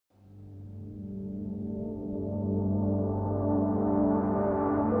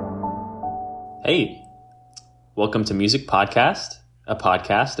Hey, welcome to Music Podcast, a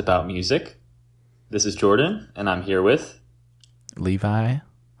podcast about music. This is Jordan, and I'm here with... Levi.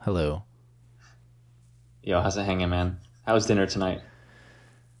 Hello. Yo, how's it hanging, man? How was dinner tonight?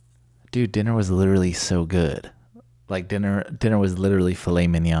 Dude, dinner was literally so good. Like, dinner was literally filet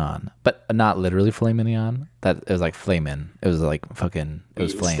mignon. But not literally filet mignon. It was like flamin'. It was like fucking... It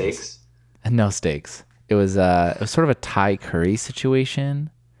was flames. Steaks? No steaks. It was sort of a Thai curry situation.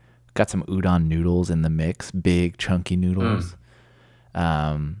 Got some udon noodles in the mix. Big, chunky noodles.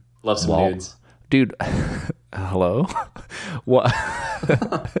 Love some nudes. Dude, hello?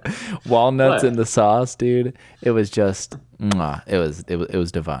 Walnuts in the sauce, dude. It was just, mwah. It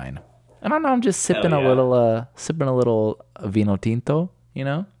was divine. I don't know. I'm just sipping a little vino tinto. You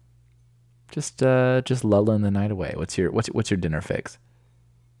know, just lulling the night away. What's your dinner fix?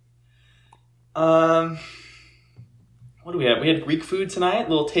 What do we have? We had Greek food tonight. A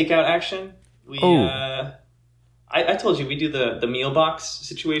little takeout action. I told you we do the meal box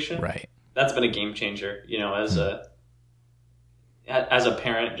situation. Right. That's been a game changer. You know, as a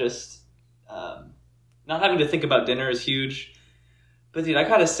parent, just not having to think about dinner is huge. But dude, I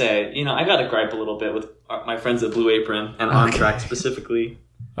gotta say, you know, I gotta gripe a little bit with my friends at Blue Apron and On Track specifically.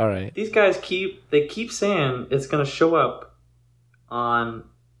 All right. These guys keep saying it's gonna show up on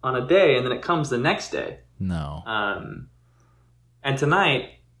a day, and then it comes the next day. No. And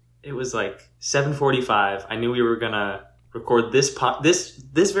tonight it was like 7:45. I knew we were gonna record this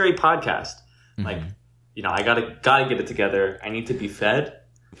very podcast. Mm-hmm. Like, you know, I gotta get it together. I need to be fed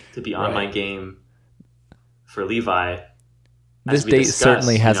to be on my game for Levi. This date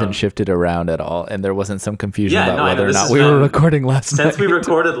certainly hasn't shifted around at all, and there wasn't some confusion about whether or not we were recording last night. Since we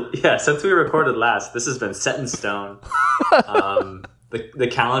recorded last, this has been set in stone. The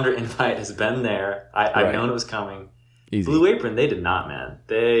calendar invite has been there. I've known it was coming. Easy. Blue Apron, they did not, man.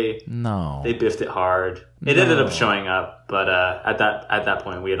 They biffed it hard. It ended up showing up, but at that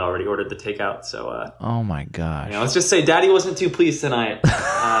point we had already ordered the takeout. So oh my gosh, you know, let's just say Daddy wasn't too pleased tonight.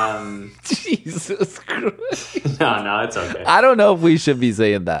 Jesus Christ. No, it's okay. I don't know if we should be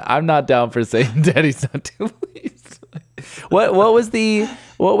saying that. I'm not down for saying Daddy's not too pleased. What was the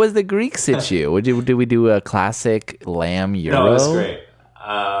Greek situ? Did we do a classic lamb gyro? No, it was great.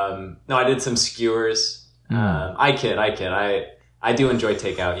 No, I did some skewers. I kid. I do enjoy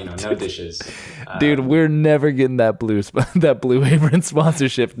takeout. You know, no dishes. Dude, we're never getting that Blue Apron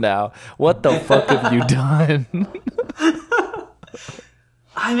sponsorship now. What the fuck have you done?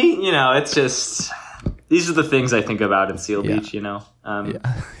 I mean, you know, it's just these are the things I think about in Seal Beach. You know,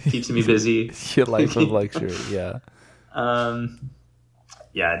 keeps me busy. Your life of luxury, yeah.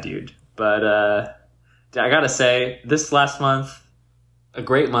 Yeah, dude. But I gotta say, this last month, a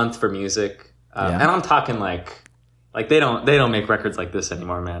great month for music. And I'm talking like they don't make records like this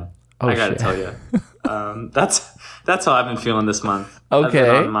anymore, man. I gotta tell you, that's how I've been feeling this month. Okay,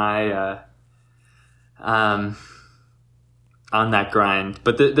 I've been on my on that grind.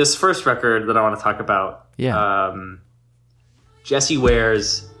 But this first record that I want to talk about, Jessie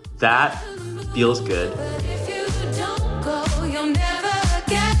Ware's "That Feels Good."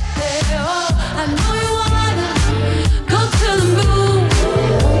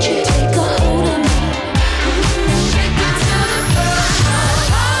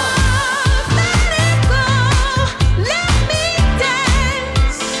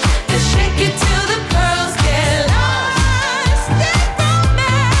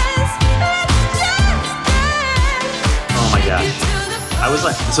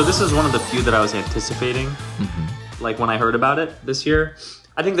 So this is one of the few that I was anticipating, like when I heard about it this year.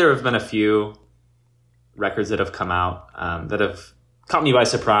 I think there have been a few records that have come out that have caught me by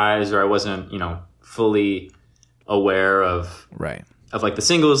surprise, or I wasn't, you know, fully aware of like the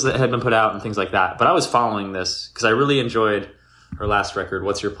singles that had been put out and things like that. But I was following this because I really enjoyed her last record,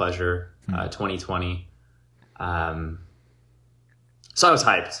 "What's Your Pleasure," 2020. So I was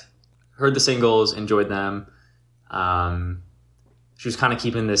hyped. Heard the singles, enjoyed them. She was kind of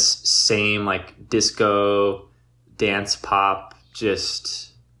keeping this same like disco, dance pop,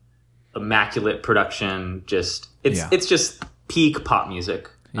 just immaculate production. It's just peak pop music,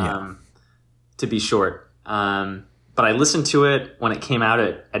 to be short. But I listened to it when it came out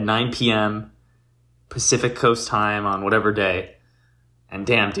at 9 p.m. Pacific Coast time on whatever day. And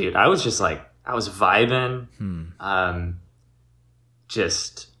damn, dude, I was vibing.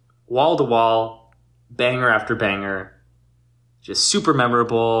 Just wall to wall, banger after banger. Just super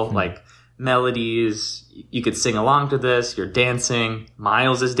memorable, like melodies. You could sing along to this. You're dancing.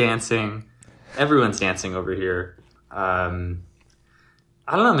 Miles is dancing. Everyone's dancing over here. I don't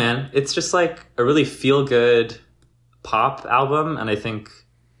know, man. It's just like a really feel-good pop album, and I think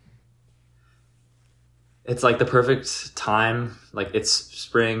it's like the perfect time. Like it's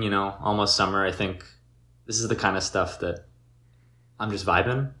spring, almost summer. I think this is the kind of stuff that I'm just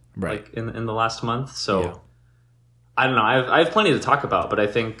vibing like in the last month. So I don't know. I have plenty to talk about, but I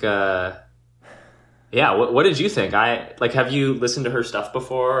think, what did you think? Have you listened to her stuff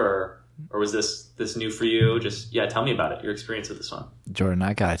before or was this new for you? Just, tell me about it. Your experience with this one. Jordan,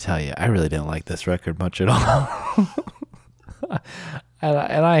 I gotta tell you, I really didn't like this record much at all.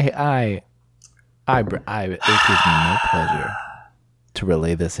 and it gives me no pleasure to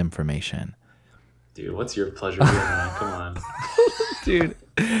relay this information. Dude, what's your pleasure here, man? Come on. Dude.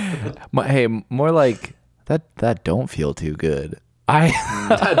 Hey, more like that don't feel too good. Levi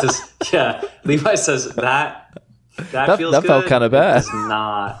says that feels good. That felt kind of bad. It's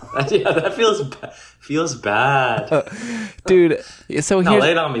not. That feels bad. Dude, so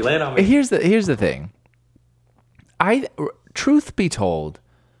lay it on me. Here's the thing. Truth be told,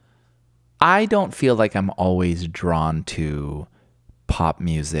 I don't feel like I'm always drawn to pop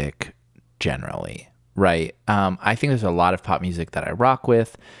music generally, right? I think there's a lot of pop music that I rock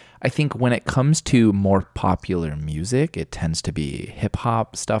with. I think when it comes to more popular music, it tends to be hip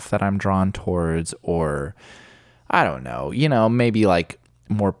hop stuff that I'm drawn towards, or I don't know, maybe like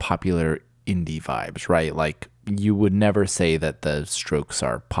more popular indie vibes, right? Like you would never say that the Strokes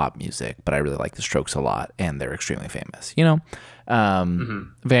are pop music, but I really like the Strokes a lot and they're extremely famous,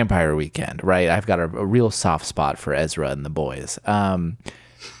 Vampire Weekend, right? I've got a real soft spot for Ezra and the boys.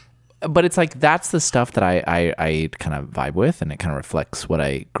 But it's like that's the stuff that I kind of vibe with, and it kind of reflects what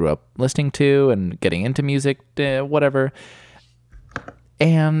I grew up listening to and getting into music, whatever.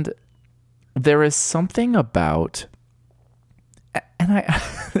 And there is something about, and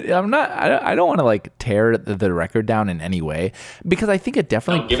I don't want to like tear the record down in any way, because I think it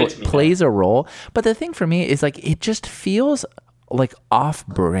definitely plays a role. But the thing for me is like it just feels like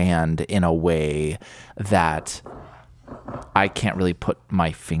off-brand in a way that I can't really put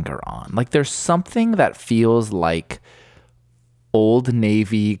my finger on. Like there's something that feels like Old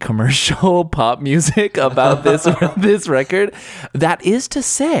Navy commercial pop music about this record. That is to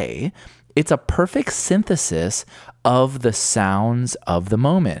say, it's a perfect synthesis of the sounds of the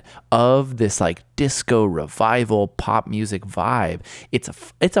moment, of this like disco revival pop music vibe.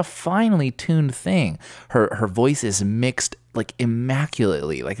 It's a finely tuned thing. Her voice is mixed like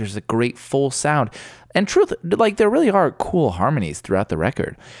immaculately. Like there's a great full sound. And truth, like there really are cool harmonies throughout the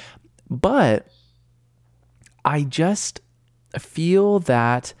record. But I just feel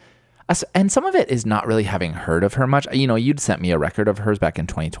that, and some of it is not really having heard of her much. You'd sent me a record of hers back in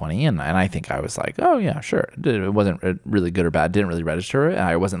 2020, and I think I was like, oh yeah, sure. It wasn't really good or bad. Didn't really register it.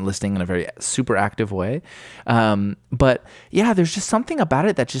 I wasn't listening in a very super active way. But yeah, there's just something about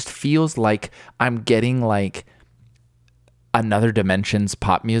it that just feels like I'm getting like Another Dimension's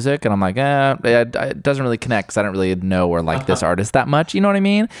pop music, and I'm like, it doesn't really connect because I don't really know or like this artist that much. You know what I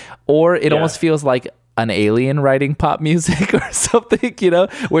mean? Or it almost feels like an alien writing pop music or something,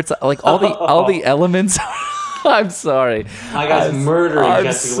 where it's like all the elements. I'm sorry. My guy's murdering.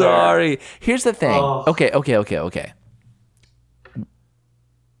 I'm sorry. Here's the thing. Oh. Okay.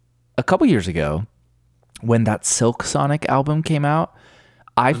 A couple years ago, when that Silk Sonic album came out,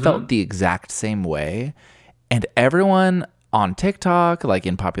 I felt the exact same way, and everyone on TikTok, like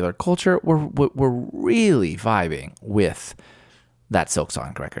in popular culture, were really vibing with that Silk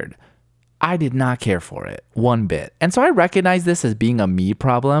Sonic record. I did not care for it one bit. And so I recognize this as being a me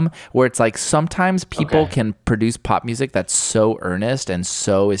problem, where it's like sometimes people can produce pop music that's so earnest and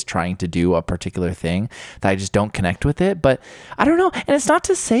so is trying to do a particular thing that I just don't connect with it. But I don't know. And it's not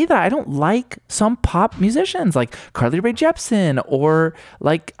to say that I don't like some pop musicians like Carly Rae Jepsen or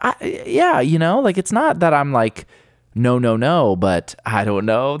like, like it's not that I'm like, no, but I don't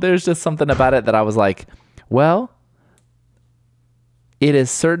know. There's just something about it that I was like, well, it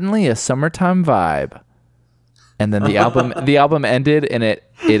is certainly a summertime vibe. And then the album ended, and it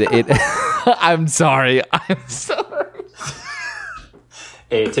I'm sorry.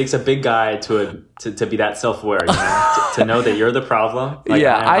 Hey, it takes a big guy to be that self-aware, to know that you're the problem. Like,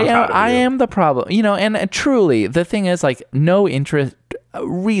 I am the problem, and truly the thing is like no interest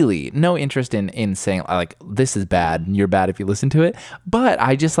in saying like this is bad and you're bad if you listen to it, but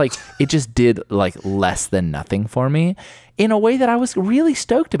I just like it just did like less than nothing for me in a way that I was really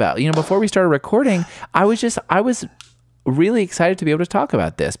stoked about. Before we started recording, I was really excited to be able to talk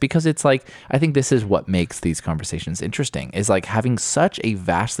about this, because it's like I think this is what makes these conversations interesting, is like having such a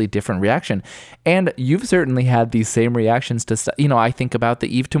vastly different reaction. And you've certainly had these same reactions to I think about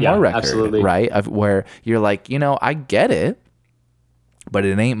the Eve Tomorrow record, absolutely. Right? Where you're like, I get it, but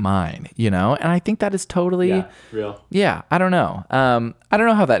it ain't mine, you know? And I think that is totally real. Yeah, I don't know. I don't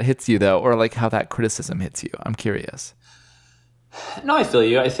know how that hits you though, or like how that criticism hits you. I'm curious. No, I feel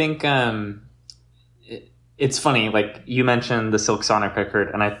you. I think it's funny. Like you mentioned the Silk Sonic record,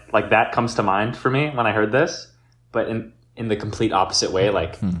 and I like that comes to mind for me when I heard this, but in the complete opposite way.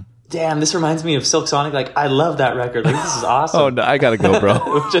 Like, damn, this reminds me of Silk Sonic. Like, I love that record. Like, this is awesome. Oh no, I gotta go,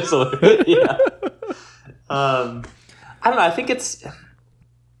 bro. Just a little bit, yeah. I don't know. I think it's.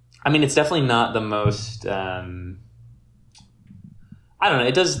 I mean, it's definitely not the most. I don't know.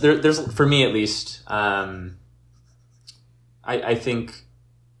 It does. There's for me at least. I think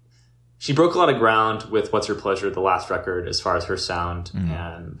she broke a lot of ground with What's Your Pleasure, the last record, as far as her sound.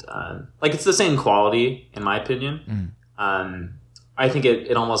 And like it's the same quality, in my opinion. I think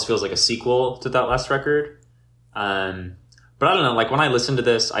it almost feels like a sequel to that last record. But I don't know, like when I listen to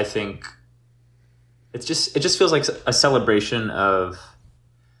this, I think it just feels like a celebration of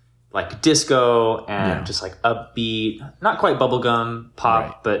like disco and just like upbeat, not quite bubblegum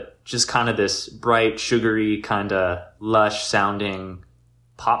pop, but just kind of this bright, sugary, kind of lush sounding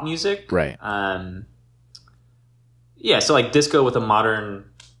pop music. Right. Yeah, so like disco with a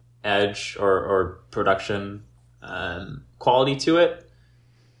modern edge or production quality to it.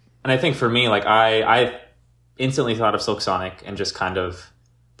 And I think for me, like I instantly thought of Silk Sonic and just kind of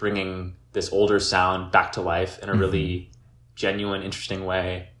bringing this older sound back to life in a really genuine, interesting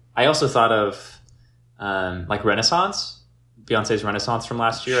way. I also thought of like Renaissance, Beyonce's Renaissance from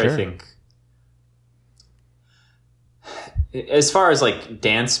last year. Sure. I think as far as like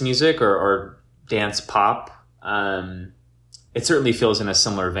dance music or dance pop, it certainly feels in a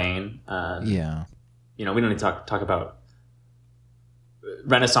similar vein. You know, we don't need to talk about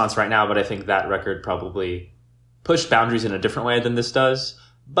Renaissance right now, but I think that record probably pushed boundaries in a different way than this does.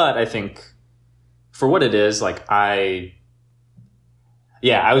 But I think for what it is, like I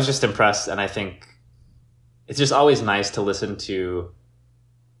was just impressed, and I think it's just always nice to listen to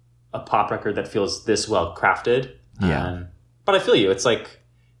a pop record that feels this well crafted. But I feel you. It's like,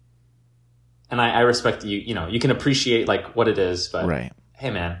 and I respect you. You know, you can appreciate like what it is, but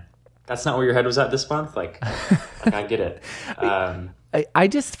hey, man, that's not where your head was at this month. Like I get it. I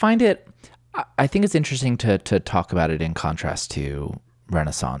just find it. I think it's interesting to talk about it in contrast to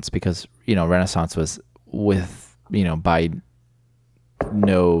Renaissance, because you know Renaissance was with by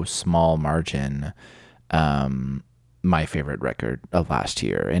no small margin my favorite record of last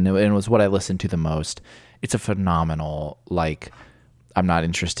year, and it was what I listened to the most. It's a phenomenal, like, I'm not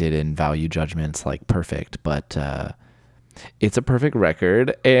interested in value judgments like perfect, but it's a perfect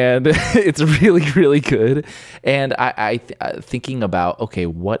record, and it's really, really good. And I thinking about, okay,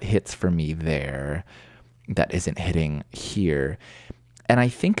 what hits for me there that isn't hitting here? And I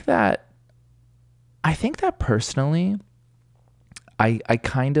think that personally, I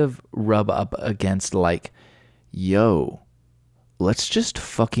kind of rub up against like, yo, let's just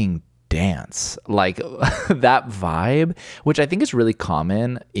fucking dance, like that vibe, which I think is really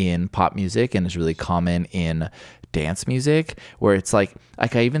common in pop music and is really common in dance music, where it's like I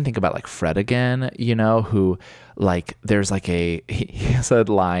even think about like Fred again, who like there's like he has a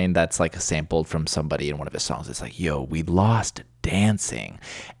line that's like sampled from somebody in one of his songs. It's like, yo, we lost dancing.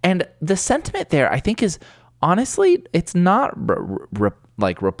 And the sentiment there, I think, is honestly, it's not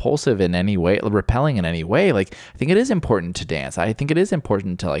like repulsive in any way, repelling in any way. Like, I think it is important to dance. I think it is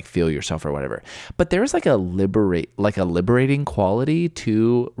important to like feel yourself or whatever. But there's like a liberating quality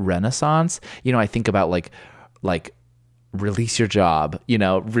to Renaissance. I think about like release your job,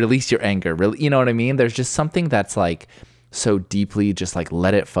 release your anger. You know what I mean? There's just something that's like so deeply just like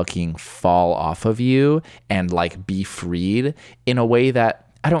let it fucking fall off of you and like be freed in a way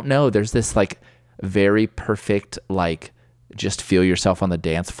that, I don't know, there's this like very perfect, like just feel yourself on the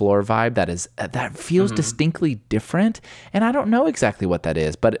dance floor vibe that feels distinctly different. And I don't know exactly what that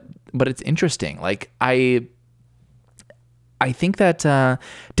is, but it's interesting. Like I think that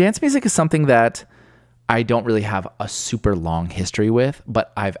dance music is something that I don't really have a super long history with,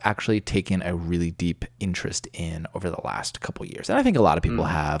 but I've actually taken a really deep interest in over the last couple years. And I think a lot of people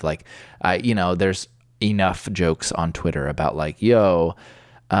have, like, there's enough jokes on Twitter about like, yo,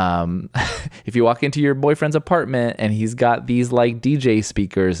 if you walk into your boyfriend's apartment and he's got these like DJ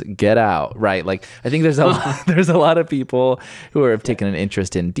speakers, get out, right? Like, I think there's a lot of people who have taken an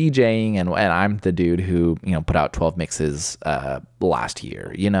interest in DJing, and I'm the dude who put out 12 mixes last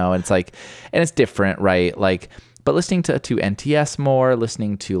year, and it's like, and it's different, right? Like, but listening to NTS more,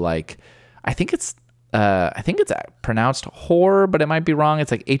 listening to like, I think it's pronounced horror, but it might be wrong.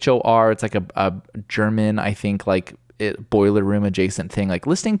 It's like HOR. It's like a German, I think, like boiler room adjacent thing. Like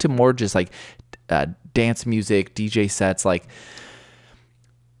listening to more just like dance music, DJ sets. Like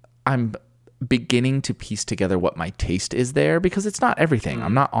I'm beginning to piece together what my taste is there, because it's not everything.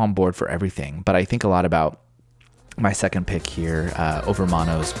 I'm not on board for everything, but I think a lot about my second pick here, over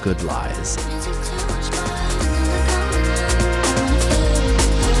Mono's Good Lies.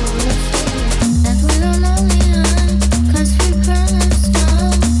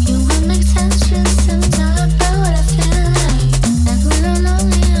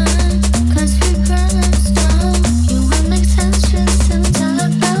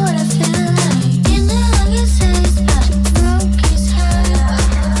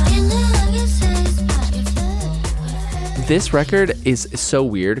 This record is so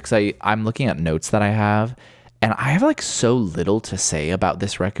weird because I'm looking at notes that I have, and I have like so little to say about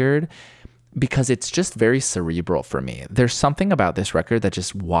this record because it's just very cerebral for me. There's something about this record that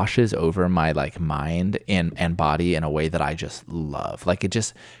just washes over my like mind and body in a way that I just love. Like it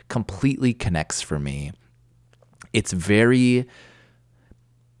just completely connects for me. It's very,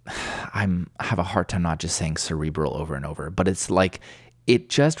 I have a hard time not just saying cerebral over and over, but it's like, it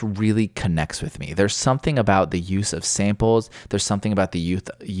just really connects with me. There's something about the use of samples. There's something about the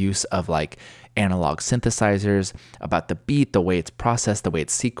use of like analog synthesizers, about the beat, the way it's processed, the way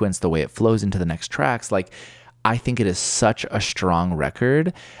it's sequenced, the way it flows into the next tracks. Like, I think it is such a strong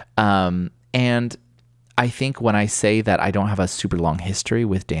record. And I think when I say that I don't have a super long history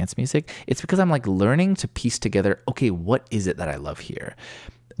with dance music, it's because I'm like learning to piece together, okay, what is it that I love here?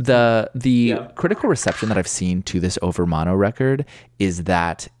 The critical reception that I've seen to this Over Mono record is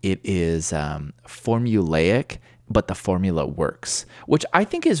that it is formulaic, but the formula works, which I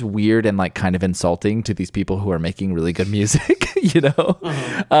think is weird and like kind of insulting to these people who are making really good music, you know?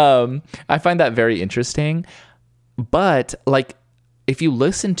 Mm-hmm. I find that very interesting. But like, if you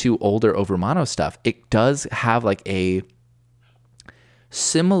listen to older Over Mono stuff, it does have like a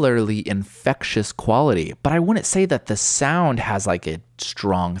similarly infectious quality, but I wouldn't say that the sound has like a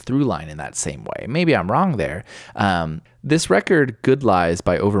strong through line in that same way. Maybe I'm wrong there. This record, Good Lies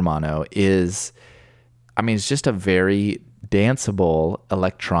by Over Mono, is, I mean, it's just a very danceable,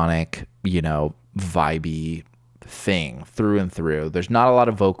 electronic, you know, vibey thing through and through. There's not a lot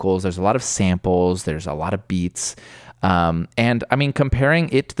of vocals. There's a lot of samples. There's a lot of beats. And I mean, comparing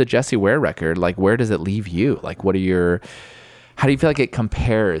it to the Jessie Ware record, like, where does it leave you? Like, how do you feel like it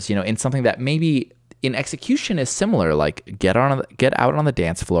compares, you know, in something that maybe in execution is similar, like get out on the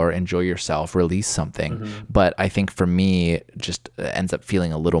dance floor, enjoy yourself, release something. Mm-hmm. But I think for me, just ends up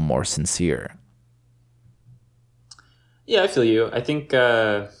feeling a little more sincere. Yeah, I feel you. I think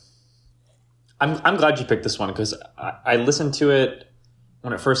I'm glad you picked this one because I listened to it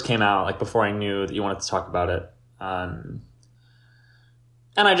when it first came out, like before I knew that you wanted to talk about it. And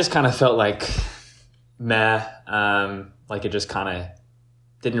I just kind of felt like meh. Like it just kind of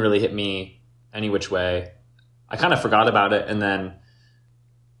didn't really hit me any which way. I kind of forgot about it. And then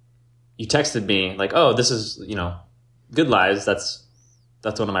you texted me like, oh, this is, you know, Good Lies. That's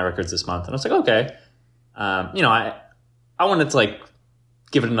one of my records this month. And I was like, okay. You know, I wanted to like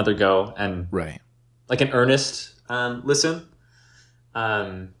give it another go and like an earnest listen.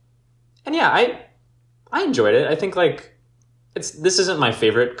 And yeah, I enjoyed it. I think like this isn't my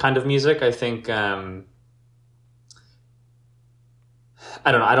favorite kind of music. I think,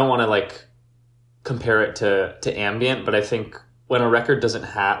 I don't know. I don't want to like compare it to ambient, but I think when a record doesn't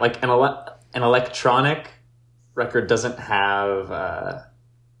have like an electronic record doesn't have,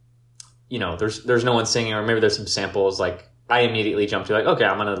 you know, there's no one singing, or maybe there's some samples. Like I immediately jump to like, okay,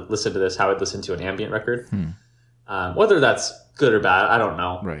 I'm going to listen to this how I'd listen to an ambient record. Whether that's good or bad, I don't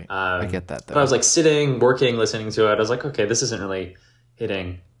know. Right. I get that though. But I was like sitting, working, listening to it. I was like, okay, this isn't really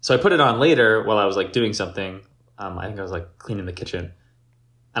hitting. So I put it on later while I was like doing something. I think I was like cleaning the kitchen.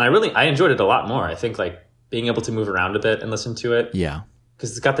 And I enjoyed it a lot more. I think like being able to move around a bit and listen to it. Yeah.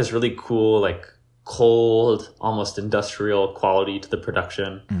 Because it's got this really cool, like cold, almost industrial quality to the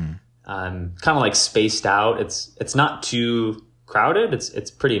production. Kind of like spaced out. It's not too crowded.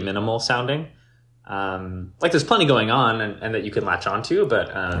 It's pretty minimal sounding. Like there's plenty going on and that you can latch onto, but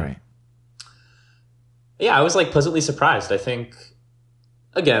yeah, I was like pleasantly surprised. I think,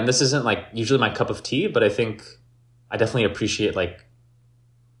 again, this isn't like usually my cup of tea, but I think I definitely appreciate like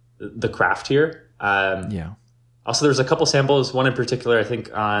the craft here. Yeah. Also, there's a couple samples. One in particular, I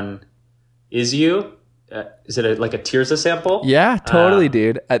think on Is You. Is it like a Tirza sample? Yeah, totally,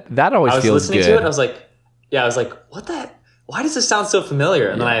 dude. That always feels good. I was listening to it. I was like, what the? Why does this sound so familiar?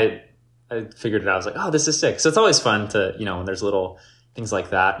 And then I figured it out. I was like, oh, this is sick. So it's always fun to, you know, when there's little things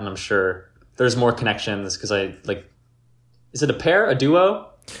like that. And I'm sure there's more connections because I like, is it a pair, a duo?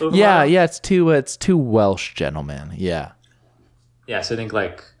 Yeah. It's two Welsh gentlemen. Yeah. yeah, so I think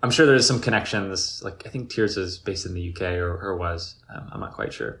like I'm sure there's some connections. Like I think Tears is based in the UK or was. I'm not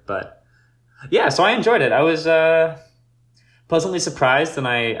quite sure, but yeah. So I enjoyed it. I was pleasantly surprised, and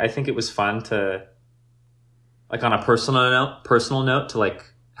I think it was fun to like on a personal note to like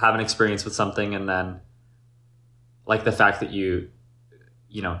have an experience with something, and then like the fact that you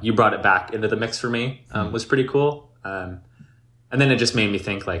brought it back into the mix for me was pretty cool. And then it just made me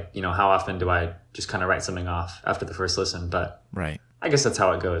think like, how often do I just kind of write something off after the first listen? But right. I guess that's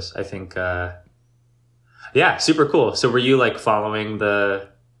how it goes. I think, yeah, super cool. So were you like following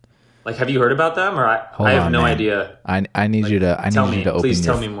have you heard about them or I have no idea. I need you to open please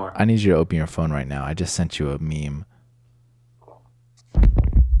tell me more. I need you to open your phone right now. I just sent you a meme.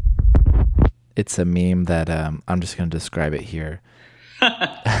 It's a meme that I'm just going to describe it here.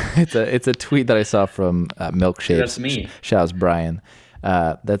 It's a tweet that I saw from Milkshapes. That's me. Shouts Brian.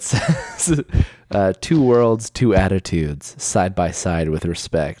 That says, 2 worlds, 2 attitudes, side by side with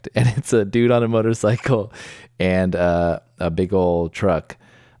respect. And it's a dude on a motorcycle and a big old truck.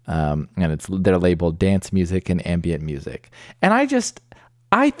 And they're labeled dance music and ambient music. And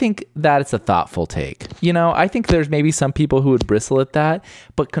I think that it's a thoughtful take. I think there's maybe some people who would bristle at that,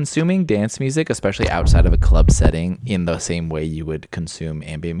 but consuming dance music, especially outside of a club setting, in the same way you would consume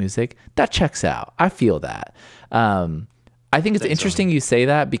ambient music, that checks out. I feel that. I think it's interesting you say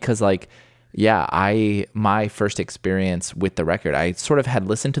that because, like, yeah, my first experience with the record, I sort of had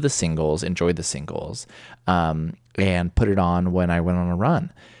listened to the singles, enjoyed the singles, and put it on when I went on a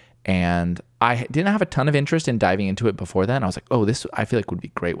run. And I didn't have a ton of interest in diving into it before then. I was like, oh, this I feel like would be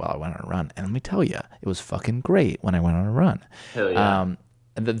great while I went on a run. And let me tell you, it was fucking great when I went on a run. Hell yeah.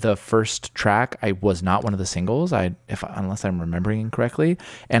 The first track, I was not one of the singles, unless I'm remembering incorrectly.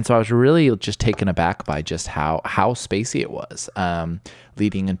 And so I was really just taken aback by just how spacey it was,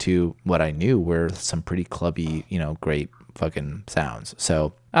 leading into what I knew were some pretty clubby, great fucking sounds.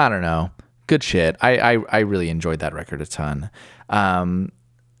 So I don't know. Good shit. I really enjoyed that record a ton.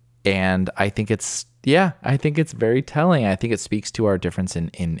 And I think it's very telling. I think it speaks to our difference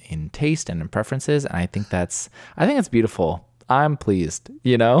in taste and in preferences. And I think it's beautiful. I'm pleased,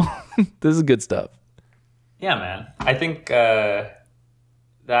 this is good stuff. Yeah, man. I think that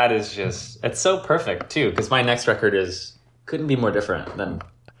is it's so perfect too. Cause my next record couldn't be more different than.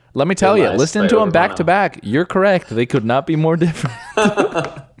 Let me tell you, listening to them back to back, you're correct. They could not be more different.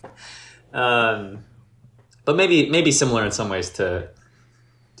 But maybe similar in some ways to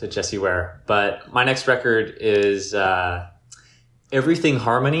Jessie Ware. But my next record is Everything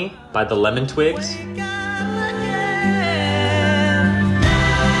Harmony by the Lemon Twigs.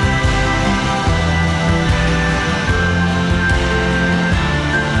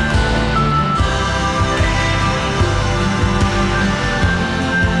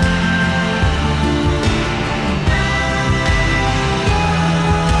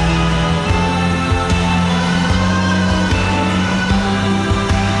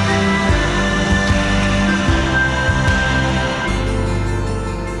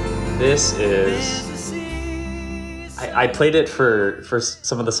 This is I played it for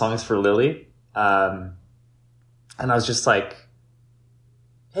some of the songs for Lily, and I was just like,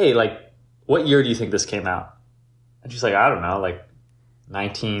 hey, like, what year do you think this came out? And she's like, I don't know, like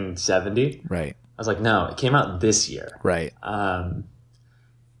 1970. Right. I was like, no, it came out this year. Right. But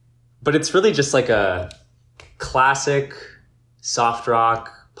it's really just like a classic soft rock,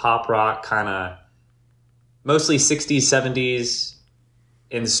 pop rock kind of, mostly 60s, 70s.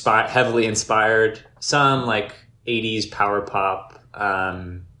 Heavily inspired, some like 80s power pop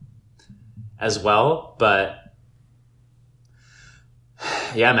as well, but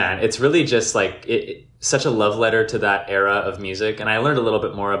yeah, man, it's really just like such a love letter to that era of music. And I learned a little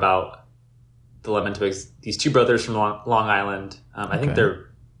bit more about the Lemon Twigs, these 2 brothers from Long Island. I think they're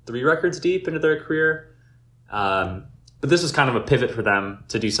 3 records deep into their career, but this was kind of a pivot for them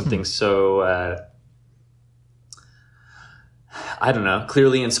to do something so I don't know,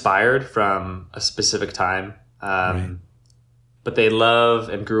 clearly inspired from a specific time. Right. But they love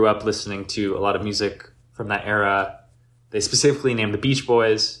and grew up listening to a lot of music from that era. They specifically named the Beach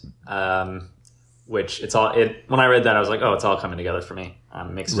Boys, which when I read that, I was like, oh, it's all coming together for me.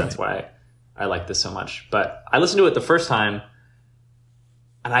 It makes sense why I like this so much. But I listened to it the first time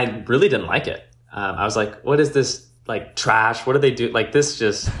and I really didn't like it. I was like, what is this? Like trash. What do they do? Like this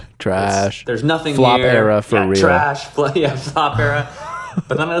just trash. There's nothing flop here. Era for real. Trash. Flop era.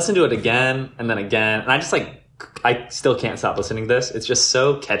 But then I listened to it again and then again, and I just I still can't stop listening to this. It's just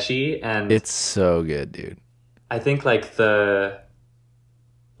so catchy and it's so good, dude. I think if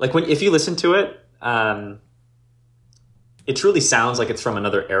you listen to it, it truly sounds like it's from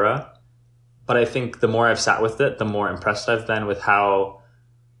another era. but I think the more I've sat with it, the more impressed I've been with how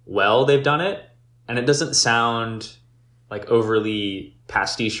well they've done it. And it doesn't sound like overly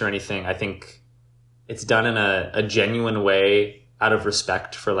pastiche or anything. I think it's done in a genuine way out of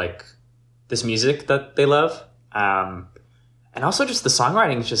respect for like this music that they love. And also just the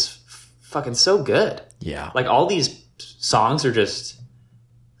songwriting is just fucking so good. Yeah. Like all these songs are just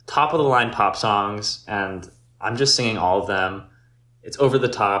top of the line pop songs, and I'm just singing all of them. It's over the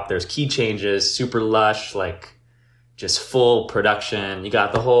top. There's key changes, super lush, like just full production. You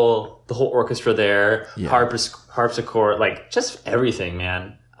got the whole orchestra there, yeah. harpsichord, like just everything,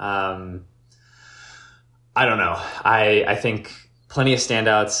 man. I don't know. I think plenty of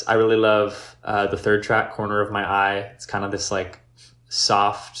standouts. I really love the third track, Corner of My Eye. It's kind of this like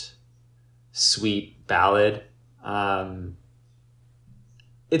soft, sweet ballad.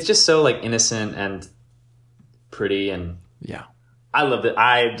 It's just so like innocent and pretty, and yeah, I loved it.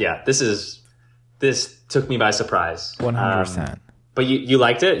 This took me by surprise. 100%. But you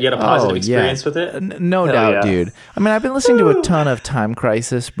liked it? You had a positive experience with it? No doubt, dude. I mean, I've been listening to a ton of Time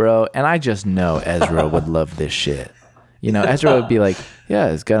Crisis, bro, and I just know Ezra would love this shit. You know, Ezra would be like,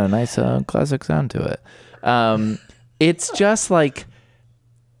 yeah, it's got a nice classic sound to it. It's just like...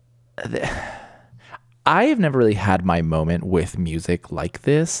 I have never really had my moment with music like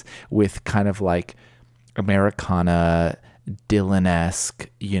this, with kind of like Americana, Dylan-esque,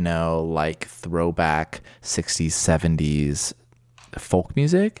 you know, like throwback 60s, 70s folk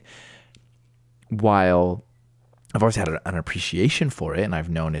music. While I've always had an appreciation for it, and I've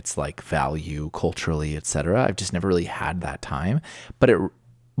known its like value culturally, etc., I've just never really had that time. But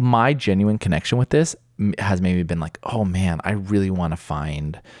my genuine connection with this has maybe been like, oh man, I really want to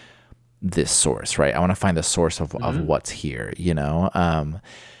find this source, right? I want to find the source of what's here, you know?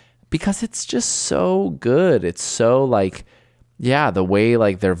 Because it's just so good. It's so like, yeah, the way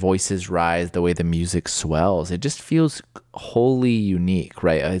like their voices rise, the way the music swells, it just feels wholly unique,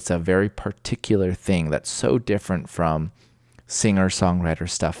 right? It's a very particular thing that's so different from singer-songwriter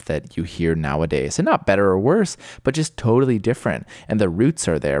stuff that you hear nowadays. And not better or worse, but just totally different. And the roots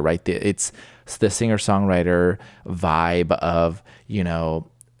are there, right? It's the singer-songwriter vibe of, you know,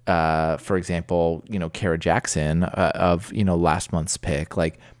 for example, you know, Kara Jackson of, you know, last month's pick,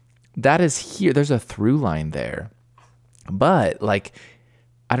 like that is here. There's a through line there, but like,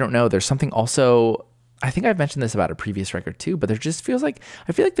 I don't know. There's something also, I think I've mentioned this about a previous record too, but there just feels like,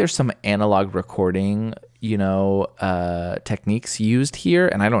 I feel like there's some analog recording, you know, techniques used here.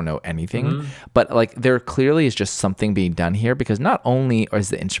 And I don't know anything, but like there clearly is just something being done here, because not only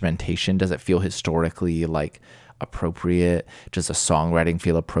is the instrumentation, does it feel historically like appropriate, does the songwriting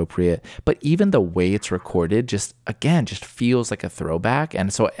feel appropriate, but even the way it's recorded just feels like a throwback.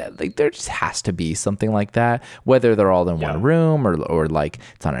 And so like there just has to be something like that, whether they're all in one room or like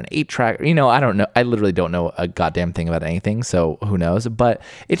it's on an 8-track, you know, I don't know, I literally don't know a goddamn thing about anything, so who knows, but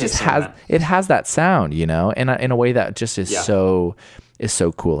it just has that sound, you know, and in a way that just is so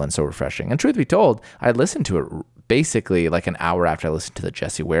cool and so refreshing. And truth be told, I listened to it basically like an hour after I listened to the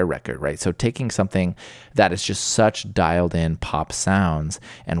Jessie Ware record, right? So taking something that is just such dialed in pop sounds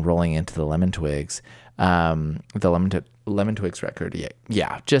and rolling into the Lemon Twigs record,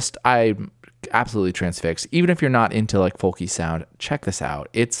 just I'm absolutely transfixed. Even if you're not into like folky sound, check this out.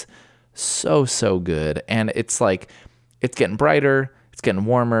 It's so good, and it's like it's getting brighter, it's getting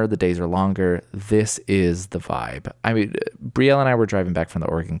warmer, the days are longer. This is the vibe. I mean, Brielle and I were driving back from the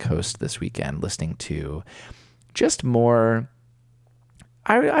Oregon coast this weekend listening to just more,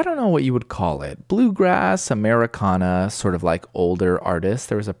 I don't know what you would call it, bluegrass, Americana, sort of like older artists.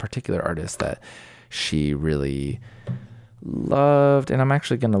 There was a particular artist that she really loved, and I'm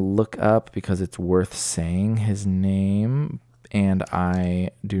actually going to look up because it's worth saying his name, and I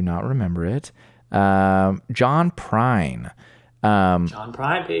do not remember it. John Prine. John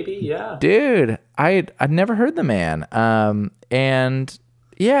Prine, baby, yeah. Dude, I'd never heard the man. And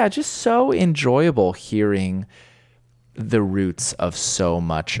yeah, just so enjoyable hearing the roots of so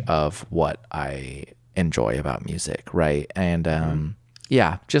much of what I enjoy about music, right? And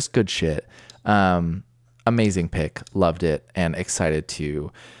yeah, just good shit. Amazing pick, loved it, and excited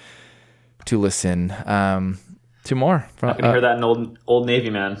to listen to more. I can hear that in old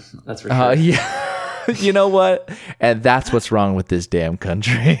Navy, man. That's for sure. Yeah, you know what? And that's what's wrong with this damn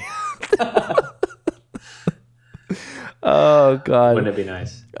country. Oh God, wouldn't it be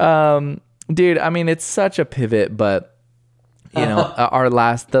nice? Dude, I mean, it's such a pivot, but you know,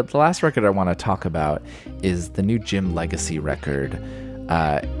 the last record I want to talk about is the new Jim Legacy record,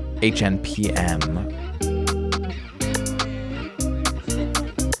 HNPM.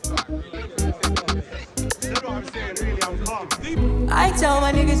 I tell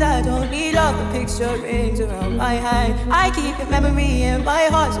my niggas I don't need love, but picture rings around my hand. I keep your memory in my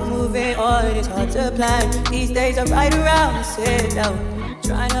heart, so moving on, it's hard to plan. These days I ride around and sit down,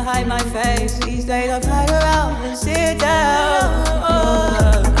 trying to hide my face. These days I ride around and sit down.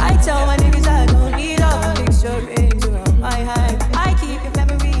 I tell my niggas I don't need love, but picture rings around my hand. I keep your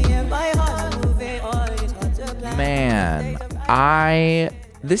memory in my heart, so moving on, it's hard to plan. Man,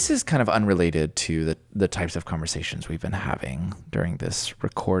 this is kind of unrelated to the types of conversations we've been having during this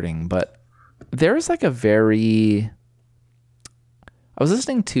recording, but there's like I was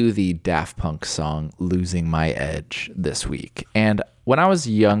listening to the Daft Punk song Losing My Edge this week. And when I was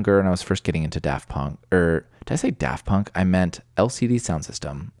younger and I was first getting into Daft Punk, or did I say Daft Punk? I meant LCD Sound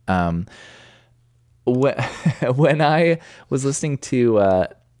System. When I was listening to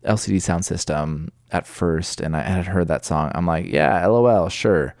LCD Sound System at first and I had heard that song, I'm like, yeah, LOL,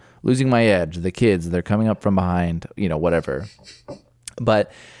 sure. Losing my edge. The kids, they're coming up from behind, whatever.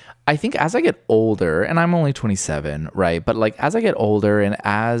 But I think as I get older, and I'm only 27, right? But like as I get older and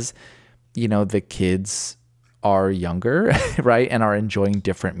as, the kids are younger, right? And are enjoying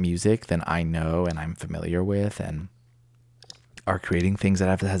different music than I know and I'm familiar with and are creating things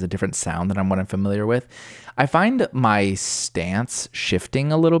that has a different sound than what I'm familiar with, I find my stance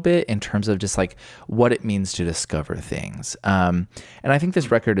shifting a little bit in terms of just like what it means to discover things. And I think this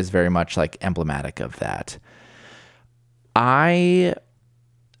record is very much like emblematic of that. When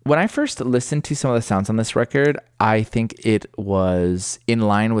I first listened to some of the sounds on this record, I think it was in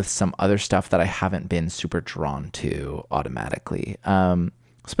line with some other stuff that I haven't been super drawn to automatically.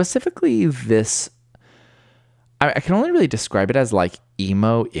 Specifically this, I can only really describe it as like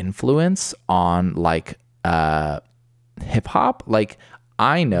emo influence on like hip hop. Like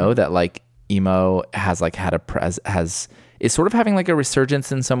I know that like emo has like had is sort of having like a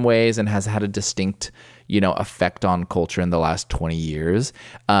resurgence in some ways and has had a distinct, effect on culture in the last 20 years.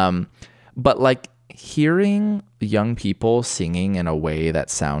 But like hearing young people singing in a way that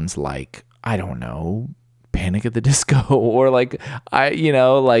sounds like, I don't know, Panic at the Disco or like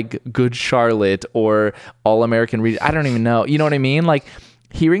like Good Charlotte or All American I don't even know. You know what I mean? Like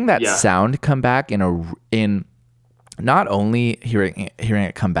hearing that sound come back in not only hearing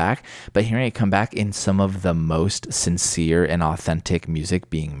it come back, but hearing it come back in some of the most sincere and authentic music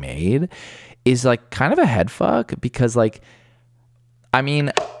being made is like kind of a head fuck, because like, I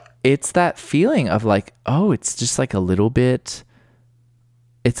mean, it's that feeling of like, oh, it's just like a little bit,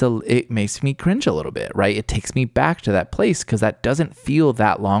 it makes me cringe a little bit, right? It takes me back to that place because that doesn't feel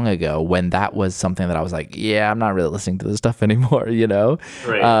that long ago when that was something that I was like, yeah, I'm not really listening to this stuff anymore, Right,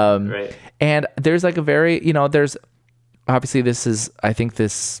 right. And there's like a very, there's obviously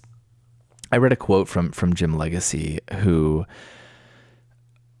I read a quote from Jim Legacy, who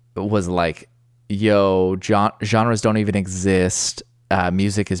was like, yo, genres don't even exist.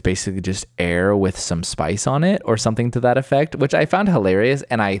 Music is basically just air with some spice on it or something to that effect, which I found hilarious.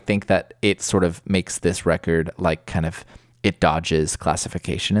 And I think that it sort of makes this record like kind of, it dodges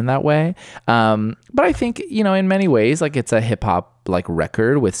classification in that way. But I think, in many ways, like it's a hip hop like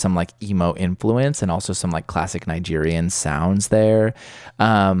record with some like emo influence and also some like classic Nigerian sounds there.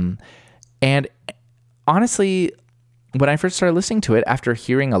 And honestly, when I first started listening to it, after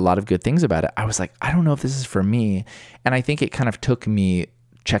hearing a lot of good things about it, I was like, I don't know if this is for me. And I think it kind of took me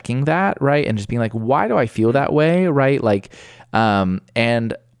checking that, right? And just being like, why do I feel that way? Right. Like, and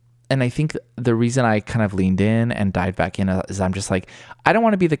I think the reason I kind of leaned in and dived back in is I'm just like, I don't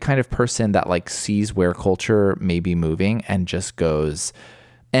want to be the kind of person that like sees where culture may be moving and just goes,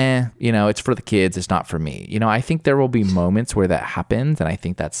 it's for the kids, it's not for me. I think there will be moments where that happens and I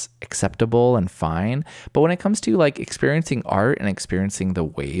think that's acceptable and fine. But when it comes to like experiencing art and experiencing the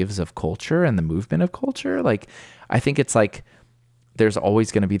waves of culture and the movement of culture, like I think it's like there's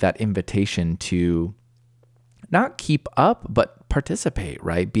always going to be that invitation to not keep up, but participate,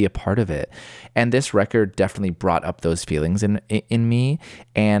 right? Be a part of it. And this record definitely brought up those feelings in me,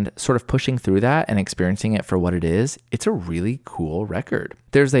 and sort of pushing through that and experiencing it for what it is. It's a really cool record.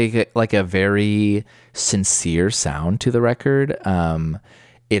 There's a very sincere sound to the record.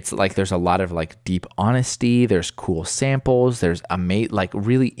 It's like there's a lot of like deep honesty. There's cool samples. There's like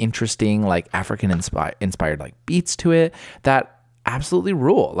really interesting like African inspired like beats to it that absolutely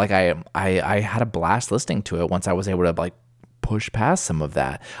rule. Like I had a blast listening to it once I was able to like push past some of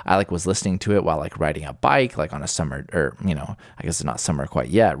that. I like was listening to it while like riding a bike, like on a summer, or I guess it's not summer quite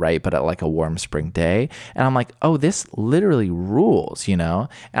yet, right? But at like a warm spring day, and I'm like, oh, this literally rules, And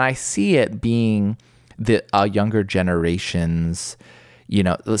I see it being the younger generation's,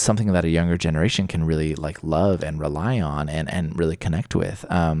 something that a younger generation can really like love and rely on and really connect with.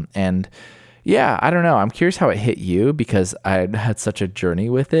 And Yeah, I don't know. I'm curious how it hit you because I had such a journey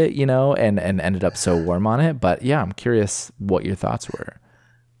with it, you know, and ended up so warm on it. But yeah, I'm curious what your thoughts were.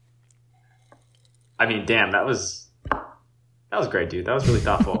 I mean, damn, that was great, dude. That was really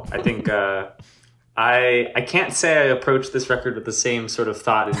thoughtful. I think I can't say I approached this record with the same sort of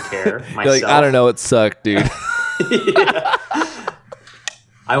thought and care myself. You're like, I don't know, it sucked, dude. Yeah.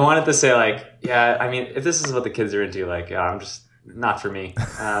 I wanted to say like, yeah, I mean, if this is what the kids are into, like, yeah, I'm just not for me.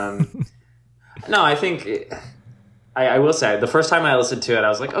 No, I think I will say the first time I listened to it, I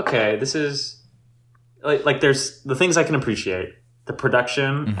was like, okay, this is like there's the things I can appreciate, the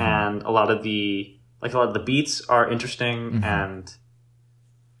production and a lot of the beats are interesting and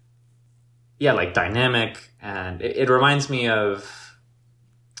yeah, like dynamic, and it reminds me of,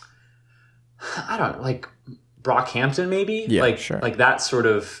 I don't know, like Brockhampton maybe, like that sort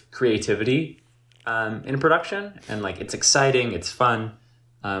of creativity in production, and like it's exciting, it's fun.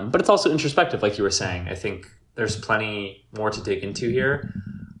 But it's also introspective, like you were saying. I think there's plenty more to dig into here.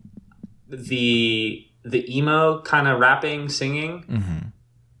 The emo kind of rapping, singing.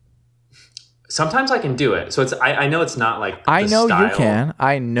 Sometimes I can do it. So it's I know it's not like the style. You can.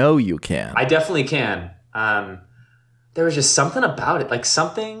 I know you can. I definitely can. There was just something about it, like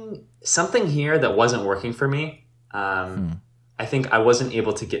something here that wasn't working for me. I think I wasn't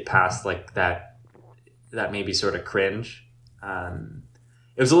able to get past like that maybe sort of cringe.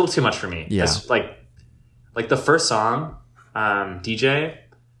 It was a little too much for me. Yeah. Like the first song, DJ,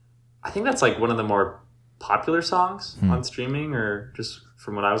 I think that's like one of the more popular songs on streaming, or just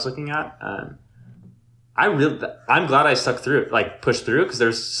from what I was looking at. I'm glad I stuck through it, like pushed through, because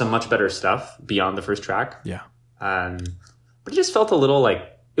there's some much better stuff beyond the first track. Yeah. But it just felt a little like,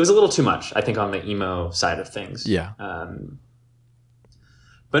 it was a little too much, I think, on the emo side of things. Yeah.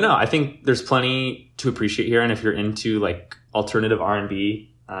 But no, I think there's plenty to appreciate here. And if you're into like alternative R&B,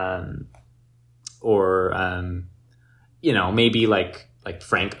 or you know, maybe like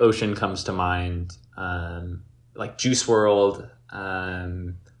Frank Ocean comes to mind, like Juice WRLD,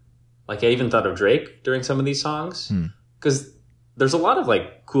 like I even thought of Drake during some of these songs, because there's a lot of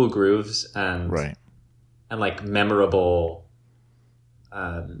like cool grooves and like memorable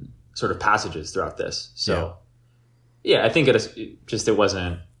sort of passages throughout this. So yeah, I think it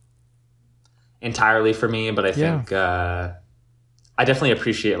wasn't entirely for me, but I think I definitely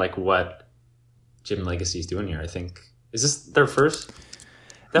appreciate like what Jim Legacy's doing here. I think, is this their first?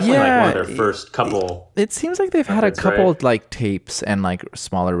 Definitely like one of their first couple. It seems like they've had a couple like tapes and like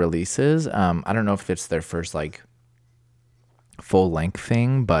smaller releases. I don't know if it's their first like full length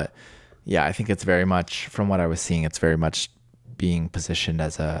thing, but yeah, I think it's very much, from what I was seeing, it's very much being positioned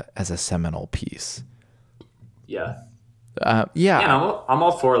as a seminal piece. Yeah. Yeah. I'm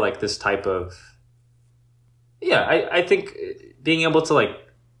all for like this type of. Yeah, I think being able to like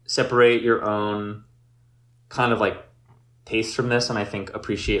separate your own kind of like taste from this, and I think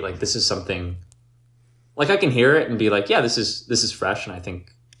appreciate like this is something like I can hear it and be like, yeah, this is fresh, and I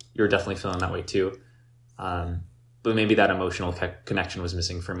think you're definitely feeling that way too. But maybe that emotional connection was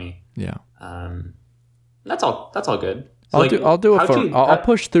missing for me. Yeah. That's all good. So I'll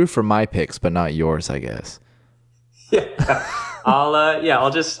push through for my picks, but not yours, I guess. Yeah.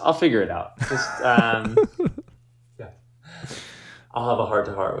 I'll figure it out. Just I'll have a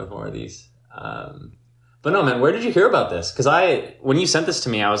heart-to-heart with more of these. But no, man, where did you hear about this? Because when you sent this to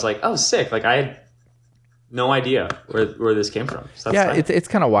me, I was like, oh, sick. Like I had no idea where this came from. So that's it's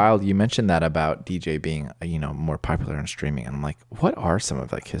kind of wild. You mentioned that about DJ being, you know, more popular in streaming. And I'm like, what are some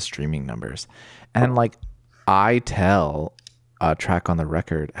of like his streaming numbers? And like, I Tell, a track on the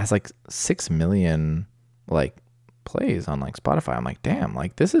record, has like 6 million like plays on like Spotify. I'm like, damn,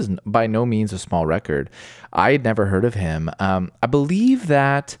 like this is by no means a small record. I had never heard of him. I believe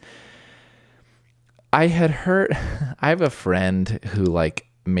that I had heard, I have a friend who like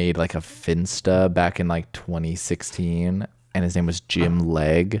made like a Finsta back in like 2016, and his name was Jim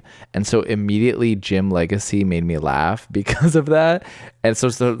Leg. And so immediately Jim Legacy made me laugh because of that. And so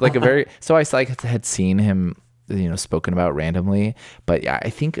like so I like had seen him, you know, spoken about randomly. But yeah, I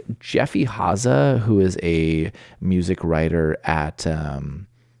think Jeffy Haza, who is a music writer at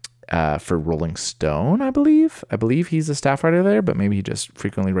for Rolling Stone, I believe he's a staff writer there, but maybe he just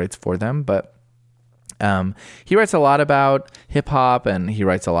frequently writes for them. But he writes a lot about hip hop, and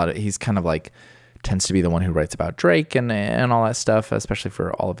he's kind of like tends to be the one who writes about Drake and all that stuff, especially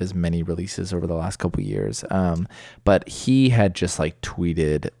for all of his many releases over the last couple of years. But he had just like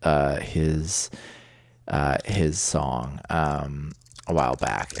tweeted his song. a while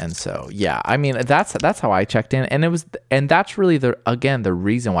back. And so, yeah, I mean, that's how I checked in. And that's really the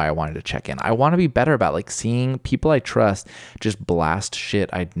reason why I wanted to check in. I want to be better about like seeing people I trust just blast shit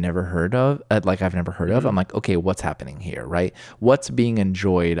I'd never heard of, I've never heard of. I'm like, okay, what's happening here, right? What's being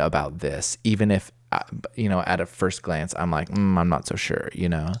enjoyed about this? Even if, at a first glance, I'm like, I'm not so sure,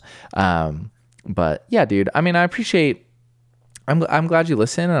 but yeah, dude, I mean, I appreciate, I'm glad you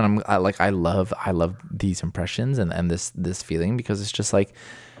listen, and I love these impressions and this feeling, because it's just like,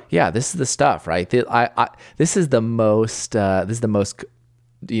 yeah, this is the stuff, right? This is the most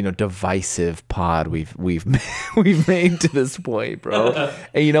divisive pod we've we've made to this point, bro.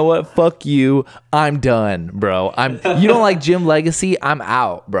 And you know what? Fuck you. I'm done, bro. You don't like Jim Legacy? I'm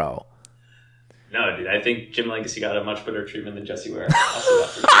out, bro. No, dude. I think Jim Legacy got a much better treatment than Jesse Ware. I'll say that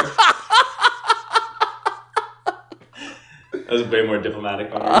for sure. That was way more diplomatic.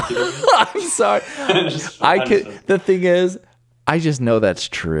 I'm sorry. The thing is, I just know that's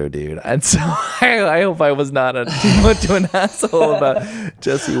true, dude. And so I hope I was not too much of an asshole about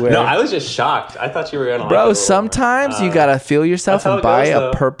Jesse Ware. No, I was just shocked. I thought you were gonna. Bro, sometimes you gotta feel yourself and buy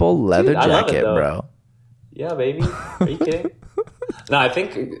a purple leather jacket, bro. Yeah, baby. Are you kidding? No, I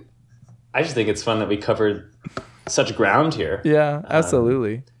just think it's fun that we covered such ground here. Yeah,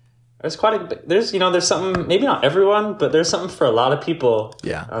 absolutely. There's there's something, maybe not everyone, but there's something for a lot of people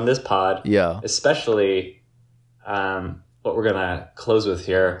on this pod. Yeah. Especially what we're going to close with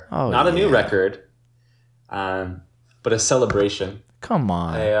here. Not a new record, but a celebration. Come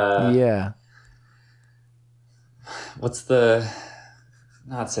on. What's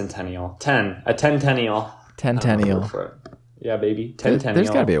not centennial. A tentennial. Tentennial. Yeah, baby. Tentennial.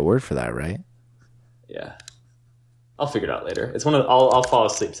 There's got to be a word for that, right? Yeah. I'll figure it out later. It's I'll fall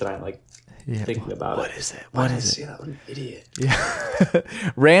asleep tonight, thinking about it. What is it? What is it? What an idiot. Yeah.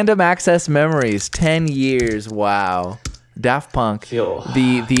 Random Access Memories, 10 years. Wow. Daft Punk,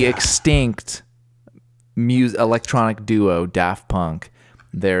 the extinct electronic duo Daft Punk,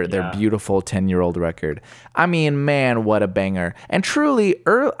 their beautiful 10-year-old record. I mean, man, what a banger. And truly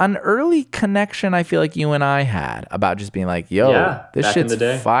an early connection I feel like you and I had about just being like, yo, this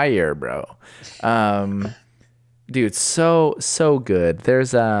shit's fire, bro. Dude, so good. There's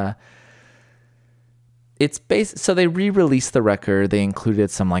so they re-released the record. They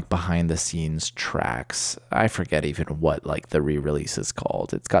included some like behind the scenes tracks. I forget even what like the re-release is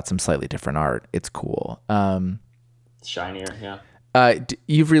called. It's got some slightly different art. It's cool. Shinier, yeah.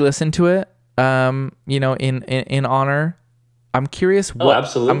 You've re-listened to it, in honor. I'm curious.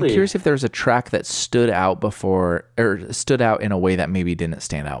 Absolutely. I'm curious if there's a track that stood out in a way that maybe didn't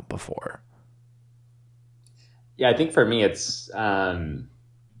stand out before. Yeah, I think for me it's, and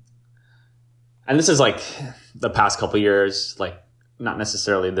this is like the past couple years, like not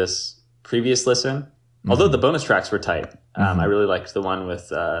necessarily this previous listen, although the bonus tracks were tight. I really liked the one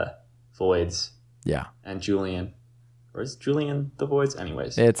with Voids, and Julian. Or is Julian the Voids?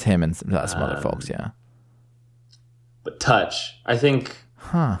 Anyways, it's him and some other folks, yeah. But Touch, I think,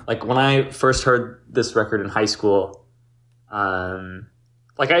 like when I first heard this record in high school,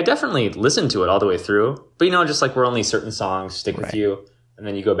 like I definitely listened to it all the way through, but just like where only certain songs stick with you, and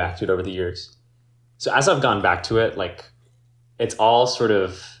then you go back to it over the years. So as I've gone back to it, like it's all sort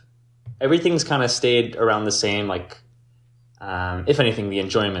of, everything's kind of stayed around the same. Like, if anything, the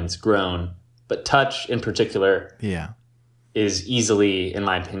enjoyment's grown, but Touch in particular, is easily, in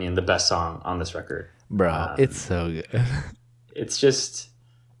my opinion, the best song on this record. Bro, it's so good. It's just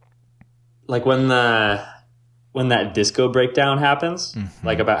like when that disco breakdown happens,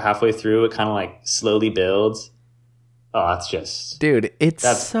 like about halfway through, it kind of like slowly builds. Oh, that's just, dude,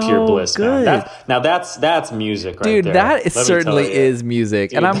 that's so pure bliss, good. Man. That's music, right dude, there. That certainly is music,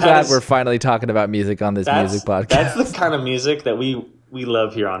 dude, and I'm glad we're finally talking about music on this music podcast. That's the kind of music that we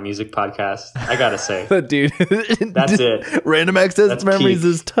love here on Music Podcast. I gotta say, dude, that's it. Random Access Memories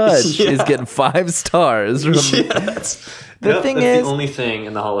is Touch is getting 5 stars. From the thing is, the only thing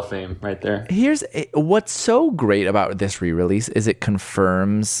in the Hall of Fame right there. Here's what's so great about this re-release is it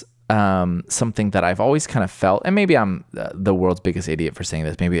confirms something that I've always kind of felt, and maybe I'm the world's biggest idiot for saying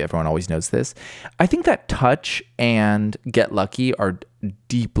this. Maybe everyone always knows this. I think that Touch and Get Lucky are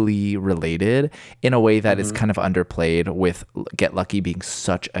deeply related in a way that is kind of underplayed, with Get Lucky being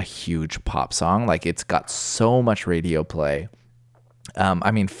such a huge pop song. Like it's got so much radio play.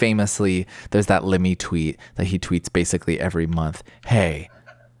 I mean, famously, there's that Lemmy tweet that he tweets basically every month. Hey,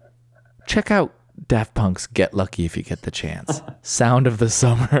 check out Daft Punk's Get Lucky if you get the chance. Sound of the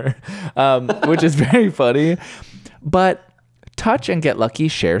summer, which is very funny. But Touch and Get Lucky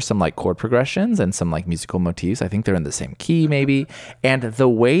share some like chord progressions and some like musical motifs. I think they're in the same key maybe. And the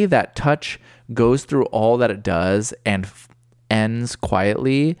way that Touch goes through all that it does and ends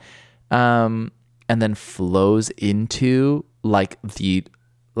quietly, and then flows into like the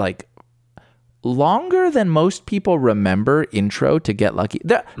longer than most people remember intro to Get Lucky.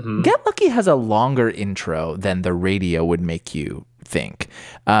 Get Lucky has a longer intro than the radio would make you think.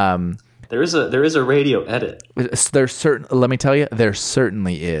 There is a radio edit. Let me tell you, there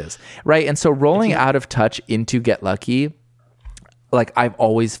certainly is. Right. And so rolling Out of Touch into Get Lucky, like I've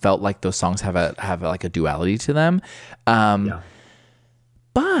always felt like those songs have like a duality to them.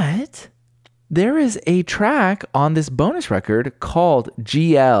 But there is a track on this bonus record called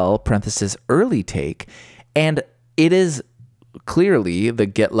GL parenthesis early take, and it is clearly the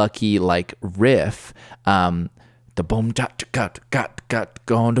Get Lucky like riff, the boom dot got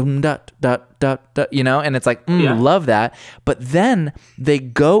going dum dot dot dot, you know, and it's like love that. But then they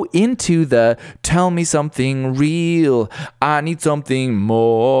go into the tell me something real, I need something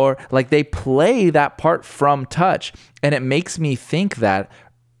more. Like they play that part from Touch, and it makes me think that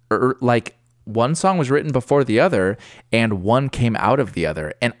like one song was written before the other and one came out of the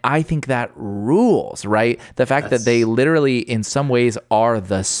other. And I think that rules, right? The fact that they literally in some ways are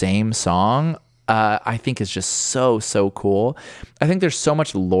the same song, I think is just so cool. I think there's so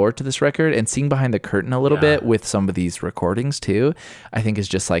much lore to this record, and seeing behind the curtain a little bit with some of these recordings too, I think is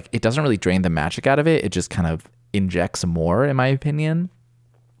just like, it doesn't really drain the magic out of it. It just kind of injects more, in my opinion.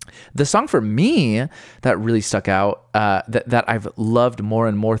 The song for me that really stuck out, that I've loved more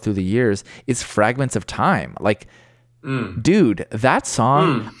and more through the years, is Fragments of Time. Like, dude, that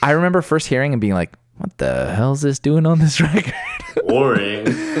song, I remember first hearing and being like, what the hell is this doing on this record? Boring.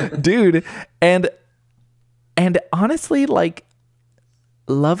 Dude. And honestly, like,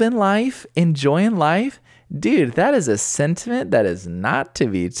 loving life, enjoying life, dude, that is a sentiment that is not to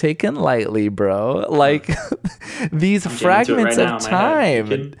be taken lightly, bro. Like these fragments of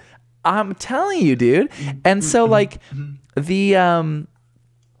time. I'm telling you, dude. And so like the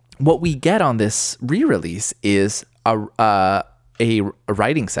what we get on this re-release is a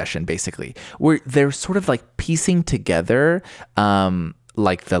writing session, basically, where they're sort of like piecing together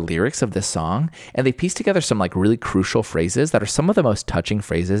like the lyrics of this song, and they piece together some like really crucial phrases that are some of the most touching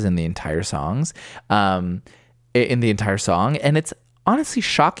phrases in the entire songs, and it's honestly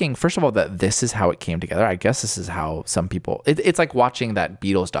shocking, first of all, that this is how it came together. I guess this is how some people, it's like watching that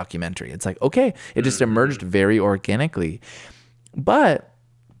Beatles documentary. It's like, okay, it just emerged very organically. But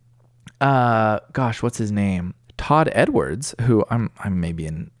gosh, what's his name? Todd Edwards, who I'm maybe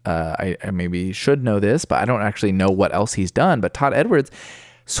I maybe should know this, but I don't actually know what else he's done. But Todd Edwards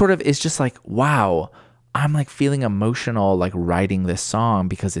sort of is just like, wow, I'm like feeling emotional like writing this song,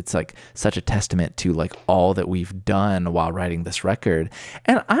 because it's like such a testament to like all that we've done while writing this record.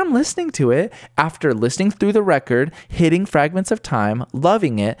 And I'm listening to it after listening through the record, hitting Fragments of Time,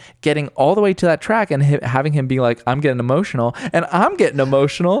 loving it, getting all the way to that track, and having him be like, I'm getting emotional, and I'm getting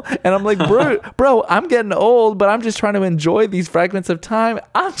emotional, and I'm like, bro, I'm getting old, but I'm just trying to enjoy these Fragments of Time.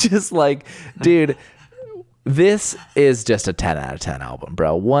 I'm just like, dude, this is just a 10 out of 10 album,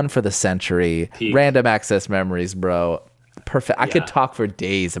 bro. One for the century. Peak. Random Access Memories, bro. Perfect. I could talk for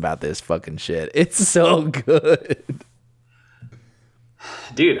days about this fucking shit. It's so good.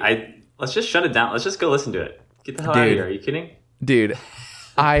 Dude, let's just shut it down. Let's just go listen to it. Get the hell out of here. Are you kidding? Dude,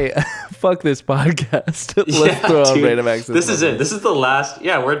 fuck this podcast. Let's throw out Random Access This is it. This is the last.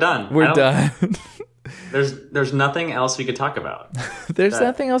 Yeah, we're done. We're done. There's nothing else we could talk about. There's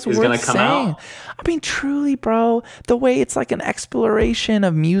nothing else worth saying. Out. I mean, truly, bro, the way it's like an exploration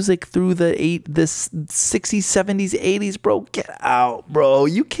of music through the 60s, 70s, 80s, bro. Get out, bro.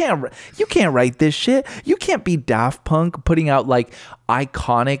 You can't write this shit. You can't be Daft Punk putting out like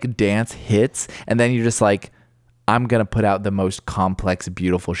iconic dance hits, and then you're just like, I'm going to put out the most complex,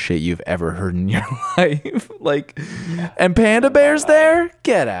 beautiful shit you've ever heard in your life. Like, and Panda Bear's there?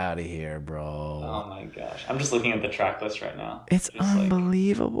 Get out of here, bro. Oh my gosh. I'm just looking at the track list right now. It's just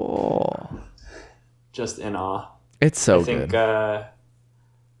unbelievable. Just in awe. It's so good. So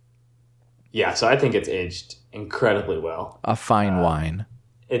I think it's aged incredibly well. A fine wine.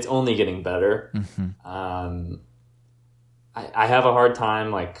 It's only getting better. Mm-hmm. I have a hard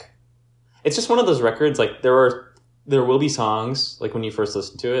time, like, it's just one of those records, like, there will be songs, like, when you first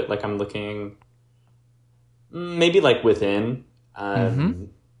listen to it, like, I'm looking maybe, like, Within,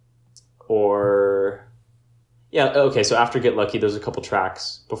 or, okay, so after Get Lucky, there's a couple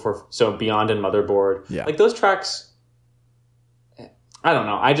tracks before, so Beyond and Motherboard. Yeah. Like, those tracks, I don't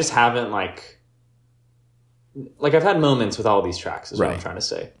know, I just haven't, like, I've had moments with all these tracks, is what I'm trying to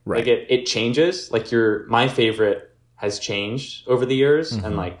say. Right. Like, it changes, like, my favorite has changed over the years,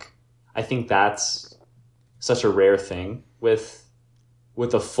 and, like, I think that's such a rare thing with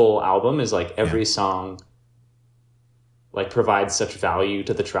a full album, is like every song like provides such value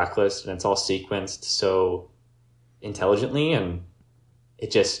to the track list, and it's all sequenced so intelligently, and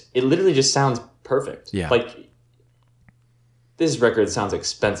it literally just sounds perfect. Yeah. Like, this record sounds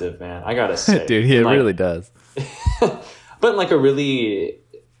expensive, man. I gotta say. Dude, it really does. But like a really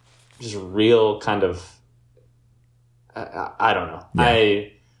just real kind of, I don't know. Yeah.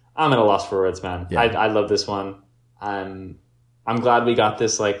 I'm at a loss for words, man. Yeah. I love this one. I'm glad we got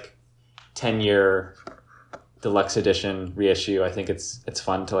this like 10-year deluxe edition reissue. I think it's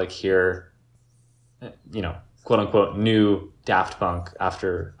fun to like hear, you know, quote unquote new Daft Punk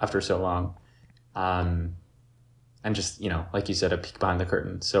after so long. And just, you know, like you said, a peek behind the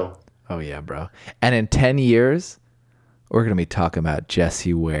curtain. So, oh yeah, bro. And in 10 years, we're going to be talking about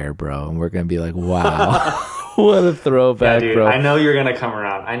Jessie Ware, bro. And we're going to be like, wow, what a throwback, dude, bro. I know you're going to come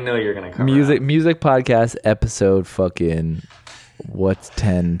around. Music podcast episode fucking, what's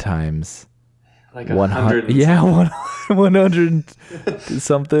 10 times? Like 100. Yeah, 100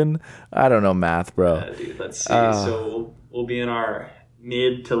 something. I don't know math, bro. Yeah, dude, let's see. So we'll be in our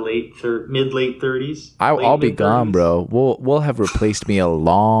mid to late 30s. I'll be gone, bro. We'll have replaced me a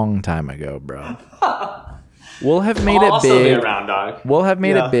long time ago, bro. We'll have made it big. Still be around, dog. We'll have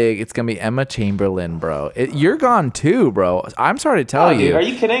made it big. It's gonna be Emma Chamberlain, bro. You're gone too, bro. I'm sorry to tell you. Dude, are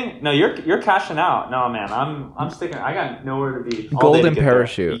you kidding? No, you're cashing out. No, man. I'm sticking. I got nowhere to be. Golden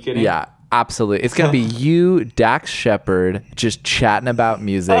parachute. Are you kidding? Yeah. Absolutely. It's going to be you, Dax Shepard, just chatting about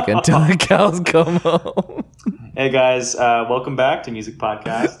music until the cows come home. Hey, guys. Welcome back to Music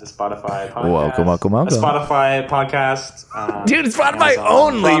Podcast, a Spotify podcast. Welcome. A Spotify podcast. Dude, it's Spotify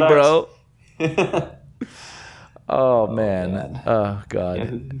only, bro. Oh, man. Oh, God. Yeah,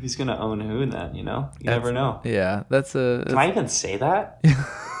 who's going to own who then, you know? You never know. Yeah. Can I even say that?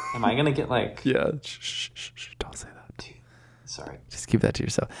 Am I going to get like... Yeah. Shh. Don't say that. Sorry. Just keep that to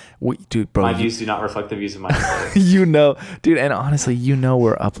yourself. Dude, bro. My views do not reflect the views of my employer. You know, dude, and honestly,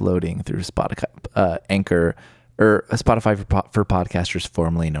 we're uploading through Spotify, Anchor, or Spotify for podcasters,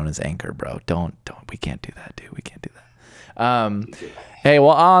 formerly known as Anchor, bro. Don't. We can't do that, dude. We can't do that. Hey, well,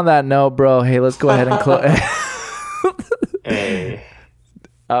 on that note, bro, hey, let's go ahead and close. Hey.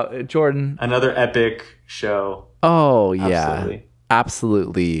 Jordan. Another epic show. Oh, yeah.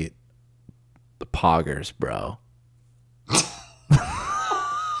 Absolutely. The poggers, bro.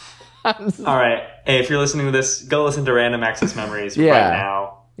 All right. Hey, if you're listening to this, go listen to Random Access Memories right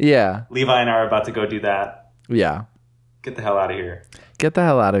now. Yeah. Levi and I are about to go do that. Yeah. Get the hell out of here. Get the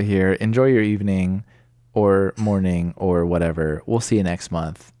hell out of here. Enjoy your evening or morning or whatever. We'll see you next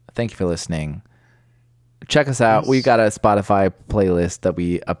month. Thank you for listening. Check us out. We got a Spotify playlist that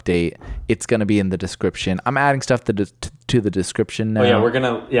we update. It's going to be in the description. I'm adding stuff to the description now.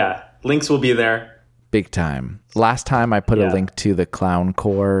 Oh, yeah, links will be there. Big time. Last time I put a link to the Clown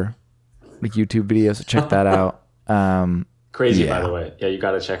Core YouTube video, so check that out. Crazy, by the way. Yeah, you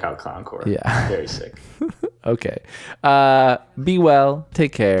got to check out Clown Core. Yeah. Very sick. Okay. Be well.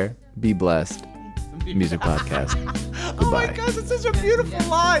 Take care. Be blessed. Music Podcast. Goodbye. Oh my gosh, it's such a beautiful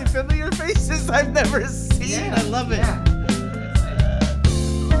line. Familiar faces I've never seen. Yeah, I love it.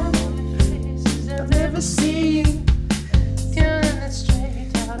 I've never seen. Doing it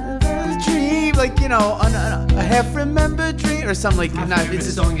straight out of a Dream, like, you know, a half-remembered dream or something like that. It's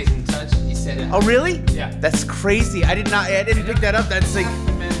a song is in touch. You said it. Oh, really? Yeah. That's crazy. I didn't pick that up. That's like,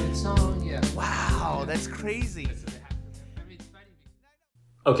 Half-remembered song, yeah. wow, that's crazy.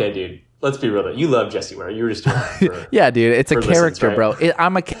 Okay, dude. Let's be real. You love Jessie Ware. You were just doing it for, yeah, dude. It's a character, listens, right? bro.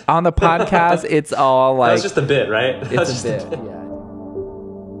 On the podcast. It's all like that's just a bit, right? It's a bit. Yeah.